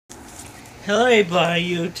Hello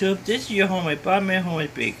everybody YouTube, this is your homemade Batman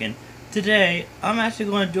Homemade Bacon. Today, I'm actually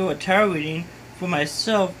going to do a tarot reading for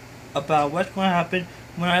myself about what's going to happen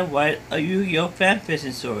when I write a Yu-Gi-Oh!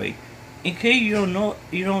 Fanfiction story. In case you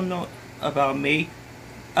don't know about me,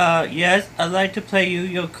 yes, I like to play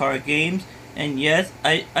Yu-Gi-Oh! Card games, and yes,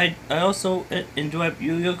 I also enjoy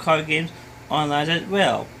Yu-Gi-Oh! Card games online as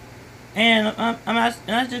well. And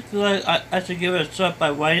I just feel like I should give it a shot by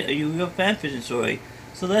writing a Yu-Gi-Oh! Fanfiction story.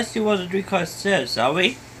 So let's see what the three cards says, shall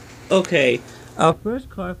we? Okay, our first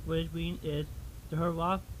card for this reading is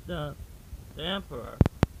the Emperor.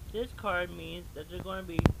 This card means that there's going to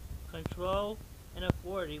be control and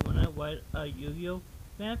authority when I write a Yu-Gi-Oh!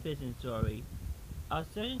 Fanfiction story. Our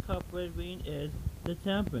second card for this reading is the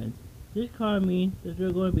Temperance. This card means that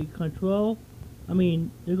there's going to be there's going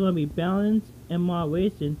to be balance and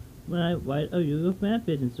moderation when I write a Yu-Gi-Oh!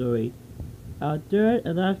 Fanfiction story. Our third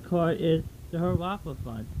and last card is the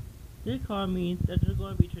Hierophant. This card means that there's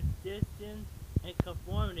going to be tradition and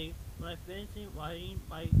conformity when I finish writing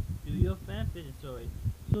my Yu-Gi-Oh! Fanfiction story.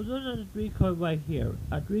 So those are the three cards right here.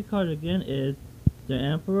 Our three cards again is the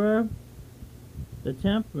Emperor, the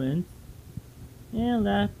Temperance, and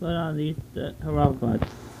last but not least, the Hierophant.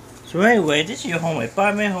 So anyway, this is your homemade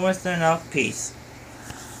Batman Homemade signing off. Peace.